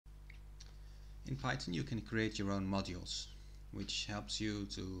In Python you can create your own modules, which helps you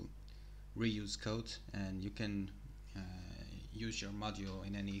to reuse code, and you can use your module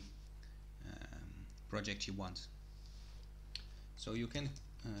in any project you want. So you can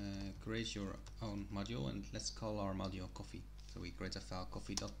create your own module, and let's call our module coffee. So we create a file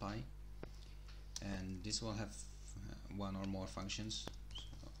coffee.py, and this will have one or more functions.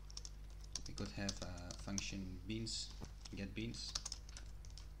 So we could have a function beans, get beans,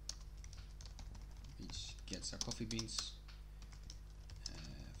 which gets our coffee beans,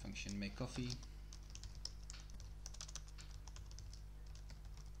 function make coffee,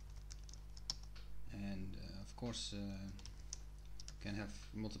 and of course can have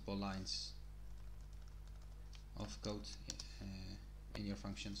multiple lines of code in your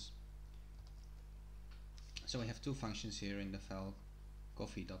functions. So we have two functions here in the file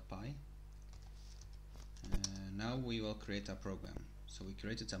coffee.py. Now we will create our program. So we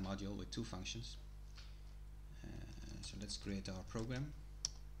created a module with two functions. So let's create our program,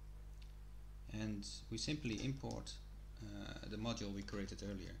 and we simply import the module we created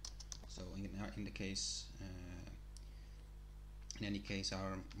earlier. So in any case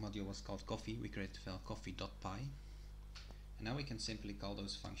our module was called coffee. We created the file coffee.py, and now we can simply call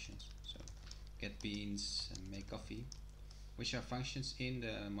those functions. So get beans and make coffee, which are functions in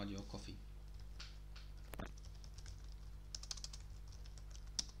the module coffee.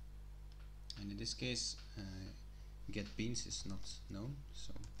 And in this case get beans is not known,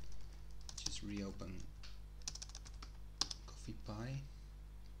 so just reopen coffee.py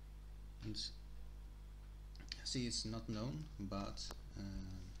and see it's not known, but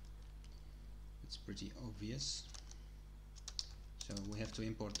it's pretty obvious. So we have to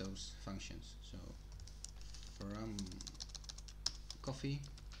import those functions. So from coffee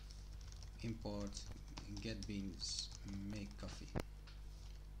import get beans make coffee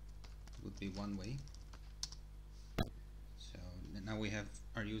would be one way. So now we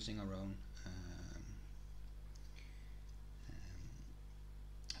are using our own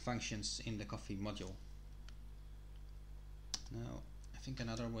functions in the coffee module. Now I think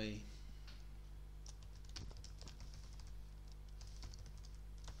another way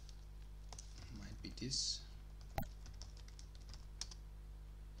might be this.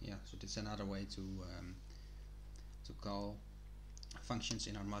 Yeah, so this is another way to call functions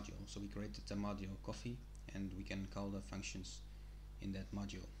in our module. So we created a module coffee, and we can call the functions in that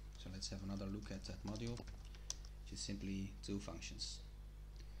module. So let's have another look at that module, which is simply two functions.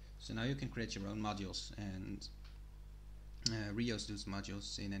 So now you can create your own modules and reuse those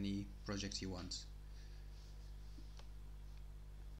modules in any project you want.